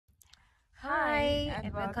Hi,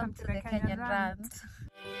 and welcome to the Kenyan Rant.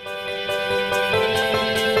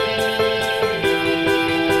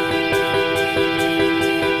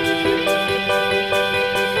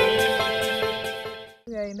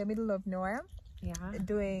 We are in the middle of nowhere. Yeah.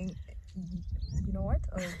 Doing, you know what?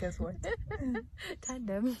 Oh, guess what?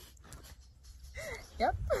 Tandem.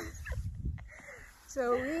 Yep.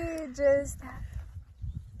 So we just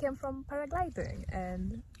came from paragliding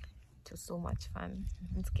and It was so much fun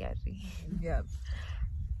and scary. yeah,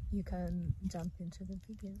 you can jump into the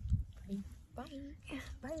video. Bye.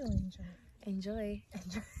 Bye or enjoy. Enjoy.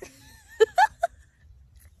 Enjoy.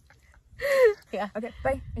 Yeah. Okay,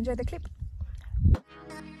 bye. Enjoy the clip.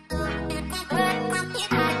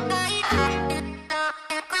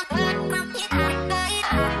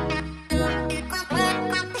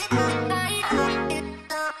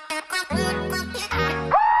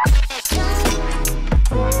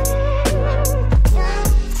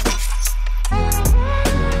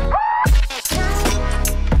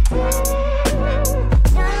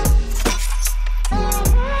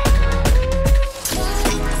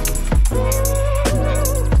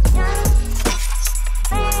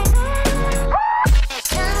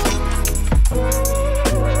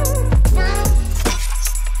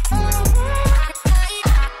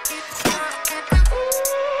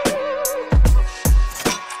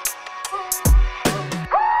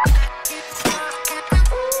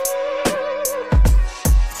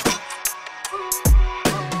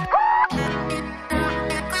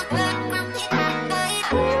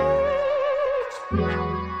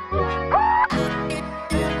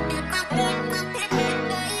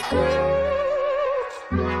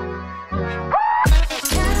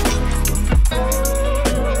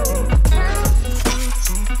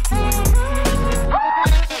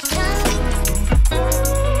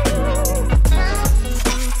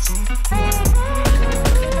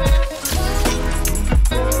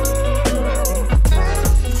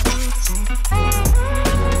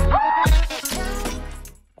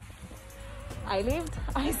 I lived,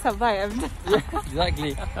 I survived. Yeah,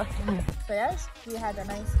 exactly. So yes, we had a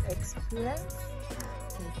nice experience.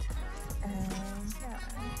 And yeah,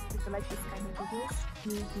 if you like this kind of videos,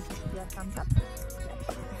 please give it a thumbs up.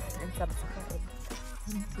 And subscribe.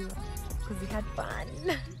 Thank you. Because we had fun.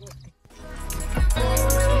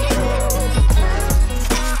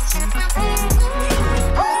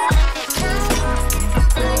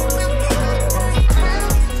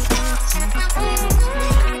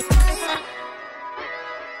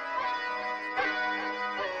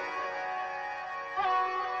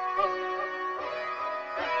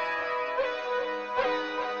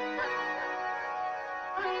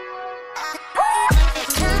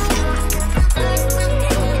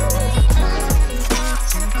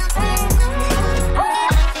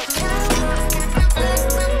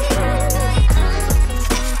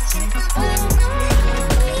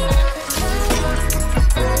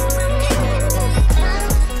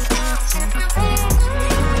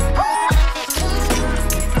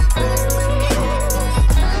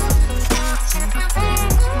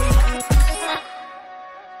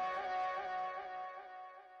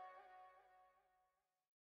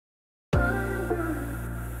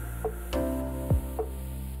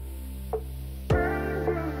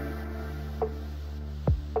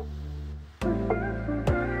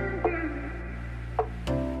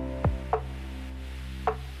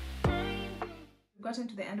 Gotten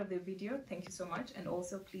to the end of the video. Thank you so much, and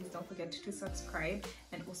also please don't forget to subscribe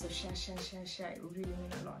and also share. It would really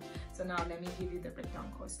mean a lot. So now let me give you the breakdown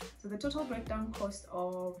cost. So the total breakdown cost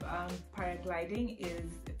of paragliding is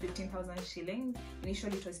 15,000 shillings.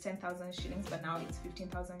 Initially it was 10,000 shillings, but now it's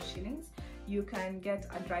 15,000 shillings. You can get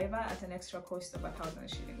a driver at an extra cost of 1,000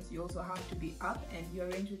 shillings. You also have to be up, and you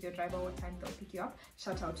arrange with your driver what time they'll pick you up.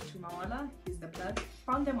 Shout out to Mawala, he's the plug.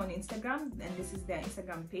 Found them on Instagram, and this is their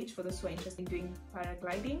Instagram page for those who are interested in doing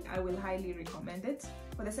paragliding. I will highly recommend it.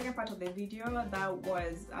 For the second part of the video, that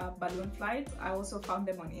was balloon flight. I also found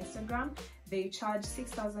them on Instagram. They charge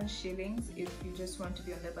 6,000 shillings if you just want to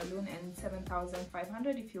be on the balloon, and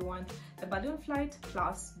 7,500 if you want the balloon flight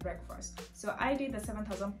plus breakfast. So I did the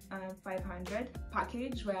 7,500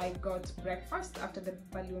 package where I got breakfast after the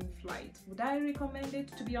balloon flight. Would I recommend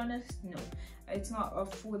it? To be honest, no. It's not a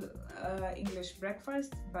full English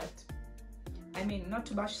breakfast, but I mean, not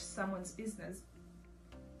to bash someone's business,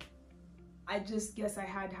 I just guess I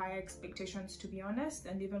had higher expectations, to be honest.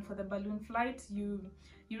 And even for the balloon flight, you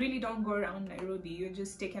really don't go around Nairobi. You're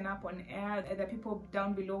just taken up on air. There are people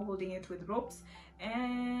down below holding it with ropes,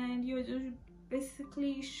 and you're just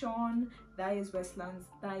basically shown that is Westlands,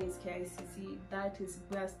 that is KICC, that is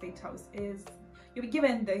where State House is. You're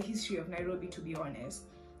given the history of Nairobi, to be honest.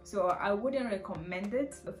 So I wouldn't recommend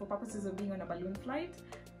it for purposes of being on a balloon flight,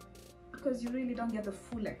 because you really don't get the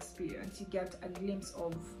full experience. You get a glimpse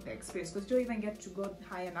of the experience because you don't even get to go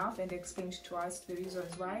high enough, and they explained to us the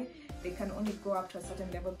reasons why. They can only go up to a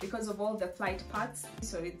certain level because of all the flight paths.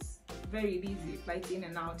 So it's very busy, flights in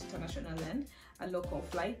and out, international and a local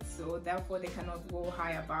flight, so therefore they cannot go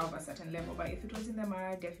high above a certain level. But if it was in the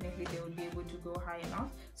Mara, definitely they would be able to go high enough.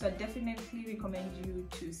 So I definitely recommend you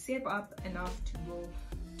to save up enough to go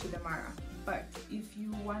to the Mara. But if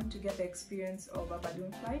you want to get the experience of a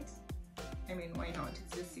balloon flight, I mean, why not?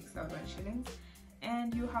 It's just 6,000 shillings,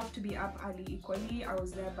 and you have to be up early equally. I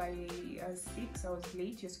was there by 6. I was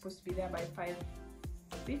late. You're supposed to be there by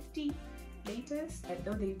 5:50 latest.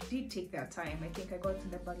 Though they did take their time. I think I got to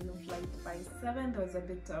the balloon flight by 7. There was a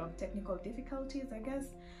bit of technical difficulties, I guess,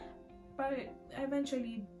 but I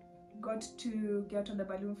eventually got to get on the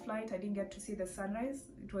balloon flight. I didn't get to see the sunrise.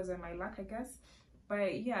 It was my luck, I guess.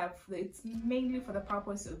 But yeah, it's mainly for the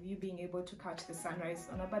purpose of you being able to catch the sunrise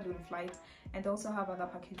on a balloon flight, and also have other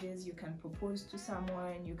packages. You can propose to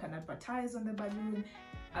someone, you can advertise on the balloon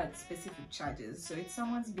at specific charges. So it's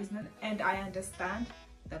someone's business, and I understand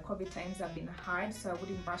the COVID times have been hard, so I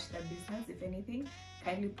wouldn't bash their business. If anything,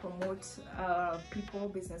 kindly promote people.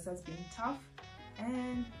 Business has been tough,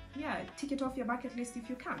 and yeah, tick it off your bucket list if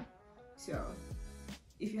you can. So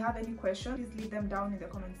if you have any questions, please leave them down in the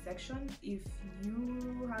comment section. If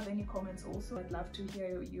you have any comments also, I'd love to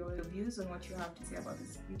hear your views on what you have to say about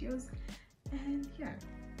these videos. And yeah,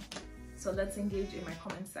 so let's engage in my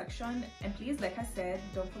comment section. And please, like I said,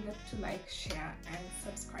 don't forget to like, share and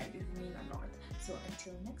subscribe. It would mean a lot. So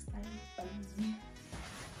until next time, bye.